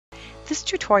This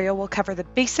tutorial will cover the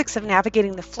basics of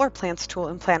navigating the Floorplans tool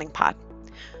in PlanningPod.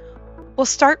 We'll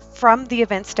start from the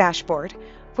Events dashboard,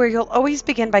 where you'll always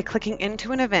begin by clicking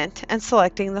into an event and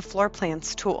selecting the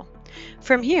Floorplans tool.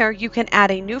 From here, you can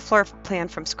add a new floor plan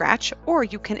from scratch, or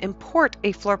you can import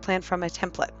a floor plan from a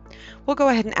template. We'll go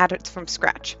ahead and add it from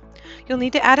scratch. You'll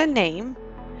need to add a name,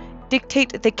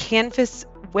 dictate the canvas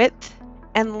width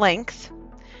and length.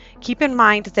 Keep in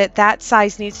mind that that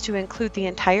size needs to include the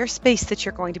entire space that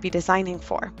you're going to be designing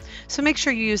for. So make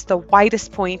sure you use the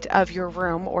widest point of your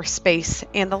room or space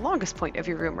and the longest point of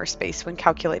your room or space when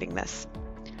calculating this.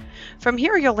 From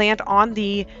here, you'll land on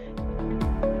the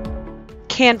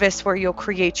canvas where you'll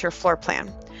create your floor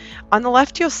plan. On the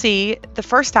left, you'll see the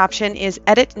first option is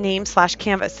Edit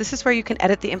Name/Canvas. This is where you can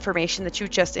edit the information that you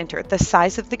just entered, the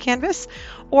size of the canvas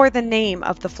or the name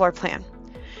of the floor plan.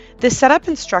 The Setup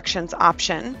Instructions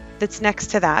option that's next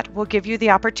to that will give you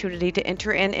the opportunity to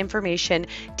enter in information,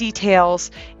 details,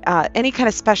 any kind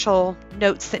of special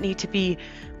notes that need to be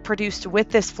produced with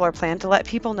this floor plan to let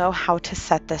people know how to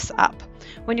set this up.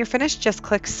 When you're finished, just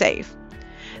click Save.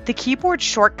 The keyboard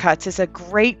shortcuts is a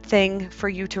great thing for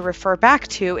you to refer back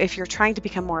to if you're trying to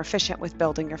become more efficient with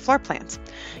building your floor plans.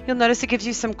 You'll notice it gives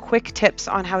you some quick tips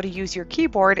on how to use your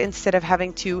keyboard instead of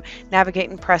having to navigate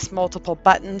and press multiple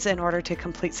buttons in order to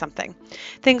complete something.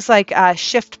 Things like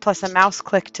Shift plus a mouse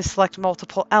click to select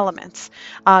multiple elements.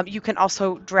 You can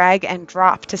also drag and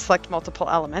drop to select multiple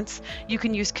elements. You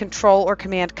can use Control or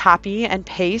Command copy and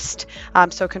paste,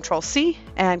 so Control C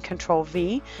and Control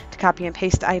V to copy and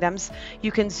paste items.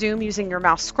 You can zoom using your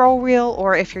mouse scroll wheel,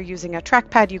 or if you're using a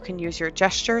trackpad, you can use your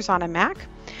gestures on a Mac.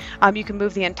 You can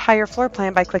move the entire floor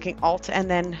plan by clicking Alt and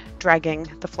then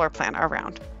dragging the floor plan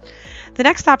around. The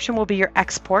next option will be your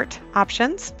export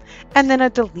options and then a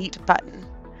delete button.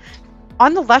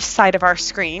 On the left side of our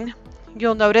screen,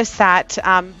 you'll notice that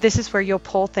this is where you'll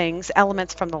pull things,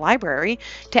 elements from the library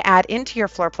to add into your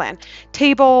floor plan.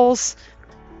 Tables,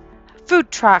 food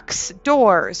trucks,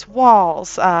 doors,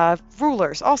 walls,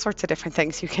 rulers, all sorts of different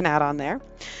things you can add on there.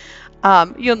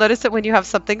 You'll notice that when you have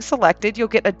something selected, you'll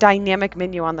get a dynamic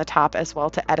menu on the top as well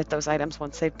to edit those items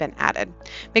once they've been added.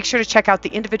 Make sure to check out the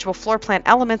individual floor plan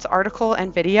elements article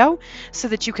and video so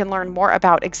that you can learn more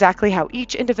about exactly how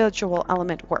each individual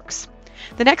element works.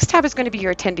 The next tab is going to be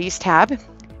your Attendees tab,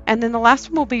 and then the last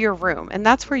one will be your room, and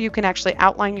that's where you can actually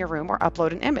outline your room or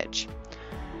upload an image.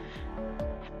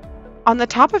 On the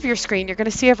top of your screen, you're going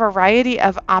to see a variety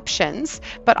of options,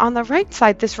 but on the right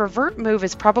side, this revert move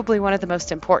is probably one of the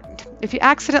most important. If you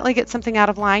accidentally get something out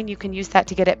of line, you can use that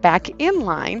to get it back in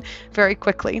line very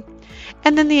quickly.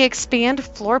 And then the expand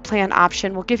floor plan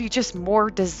option will give you just more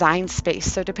design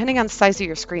space. So depending on the size of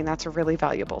your screen, that's a really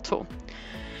valuable tool.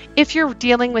 If you're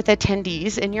dealing with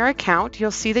attendees in your account,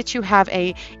 you'll see that you have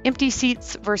a empty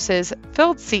seats versus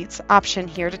filled seats option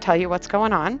here to tell you what's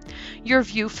going on. Your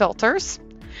view filters.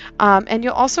 And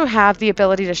you'll also have the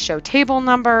ability to show table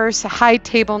numbers, hide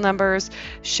table numbers,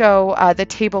 show the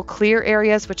table clear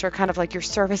areas, which are kind of like your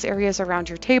service areas around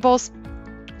your tables.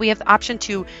 We have the option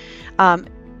to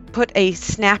put a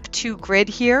snap to grid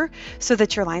here so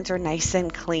that your lines are nice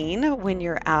and clean when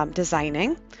you're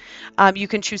designing. You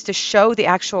can choose to show the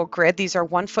actual grid. These are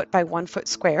 1 foot by 1 foot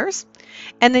squares.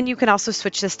 And then you can also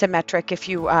switch this to metric if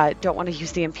you don't want to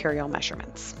use the imperial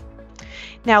measurements.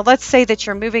 Now, let's say that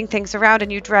you're moving things around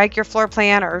and you drag your floor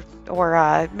plan or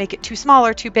make it too small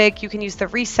or too big. You can use the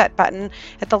reset button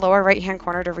at the lower right-hand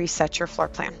corner to reset your floor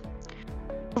plan.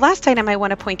 The last item I want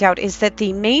to point out is that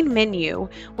the main menu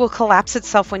will collapse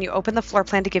itself when you open the floor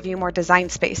plan to give you more design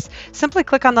space. Simply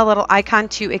click on the little icon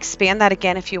to expand that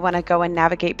again if you want to go and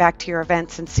navigate back to your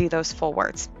events and see those full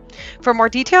words. For more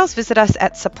details, visit us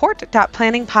at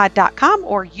support.planningpod.com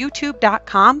or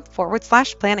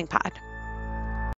youtube.com/planningpod.